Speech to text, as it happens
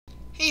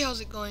Hey,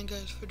 how's it going,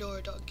 guys?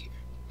 Fedora Dog here.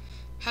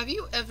 Have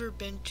you ever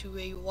been to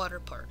a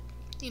water park?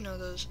 You know,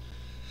 those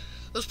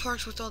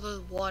parks with all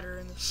the water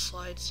and the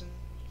slides, and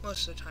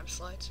most of the time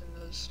slides, and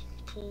those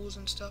pools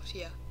and stuff?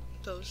 Yeah,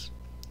 those.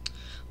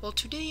 Well,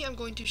 today I'm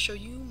going to show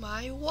you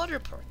my water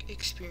park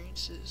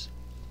experiences.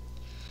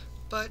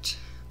 But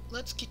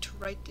let's get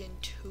right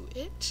into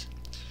it.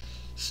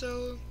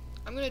 So,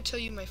 I'm going to tell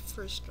you my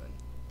first one.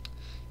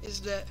 Is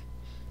that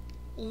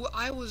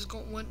I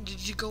wanted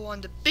to go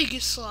on the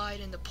biggest slide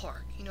in the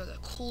park. You know, the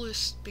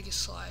coolest, biggest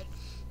slide.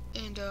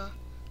 And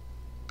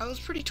I was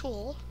pretty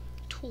tall.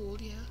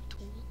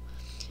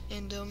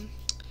 And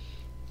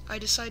I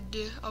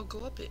decided I'll go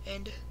up it.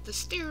 And the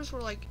stairs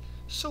were like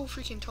so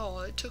freaking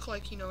tall. It took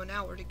like, an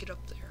hour to get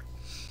up there.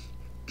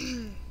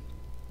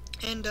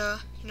 And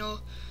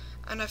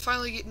and I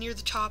finally get near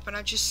the top, and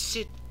I just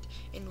sit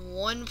in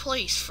one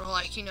place for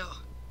like,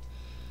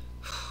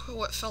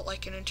 what felt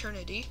like an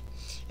eternity.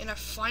 And I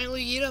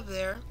finally get up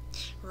there,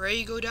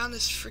 ready to go down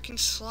this freaking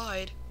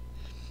slide,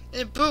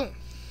 and boom,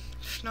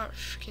 it's not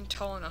freaking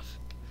tall enough.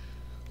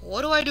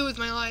 What do I do with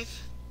my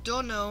life?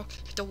 Don't know.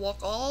 Have to walk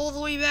all the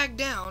way back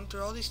down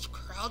through all these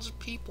crowds of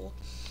people,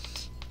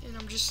 and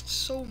I'm just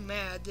so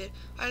mad that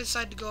I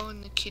decided to go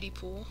in the kiddie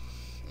pool,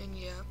 and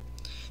yeah,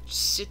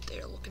 just sit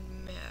there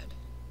looking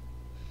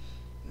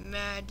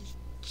mad.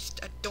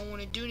 I don't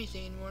want to do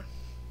anything anymore.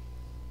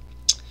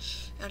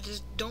 I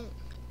just don't.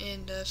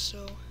 And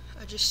so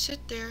I just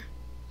sit there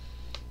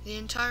the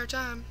entire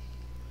time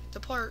at the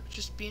park,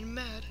 just being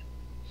mad.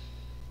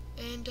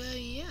 And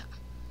yeah,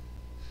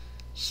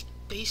 it's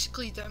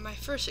basically my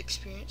first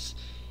experience.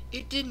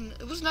 It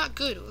was not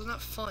good. It was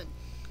not fun.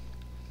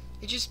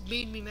 It just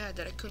made me mad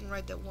that I couldn't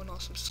ride that one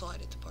awesome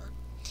slide at the park.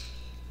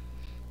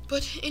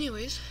 But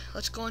anyways,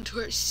 let's go on to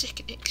our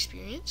second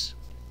experience.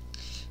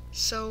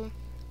 So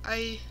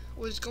I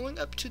was going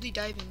up to the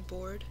diving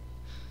board.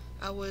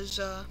 I was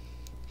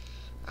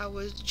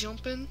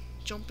jumping,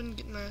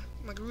 getting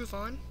my groove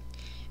on,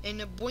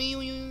 and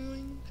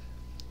boing,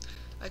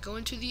 I go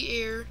into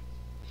the air,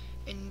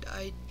 and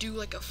I do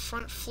like a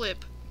front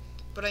flip,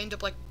 but I end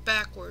up like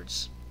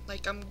backwards,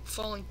 like I'm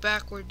falling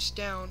backwards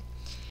down,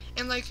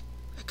 and like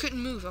I couldn't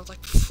move. I was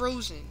like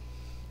frozen,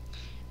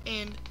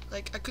 and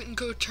like I couldn't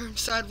go turn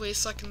sideways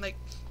so I can like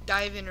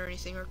dive in or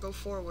anything or go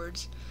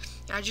forwards,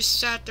 and I just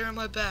sat there on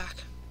my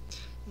back,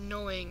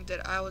 knowing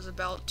that I was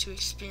about to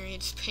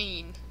experience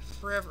pain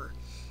forever.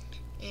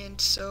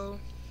 And so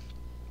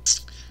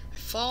I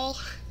fall,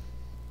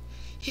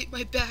 hit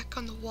my back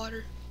on the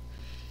water.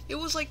 It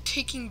was like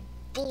taking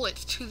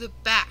bullets to the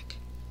back.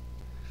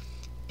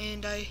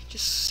 And I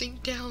just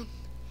sink down,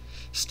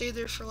 stay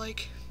there for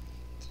like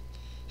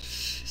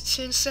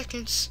 10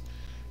 seconds,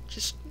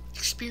 just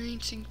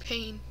experiencing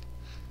pain.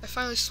 I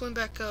finally swim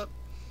back up,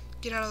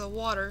 get out of the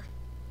water,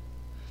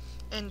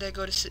 and I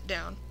go to sit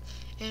down.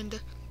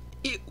 And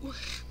I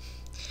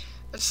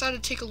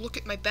decided to take a look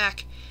at my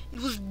back.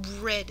 It was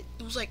red.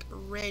 It was like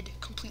red,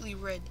 completely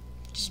red.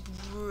 Just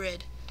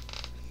red.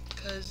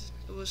 Because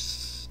it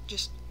was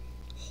just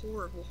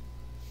horrible.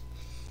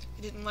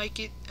 I didn't like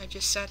it. I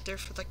just sat there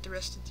for like the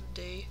rest of the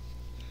day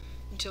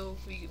until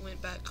we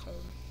went back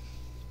home.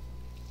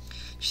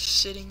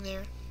 Just sitting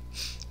there.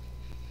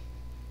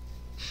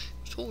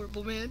 It's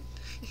horrible, man.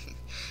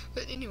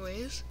 But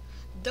anyways,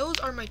 those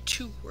are my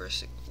two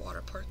worst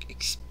water park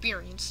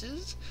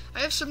experiences. I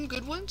have some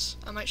good ones.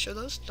 I might show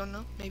those. Don't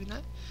know. Maybe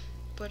not.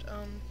 But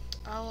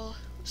I'll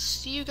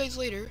see you guys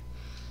later.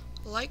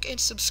 Like and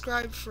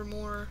subscribe for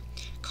more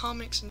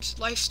comics and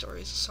life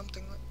stories or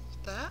something like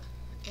that.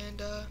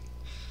 And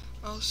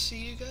I'll see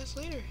you guys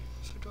later.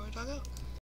 Fedora Dog out.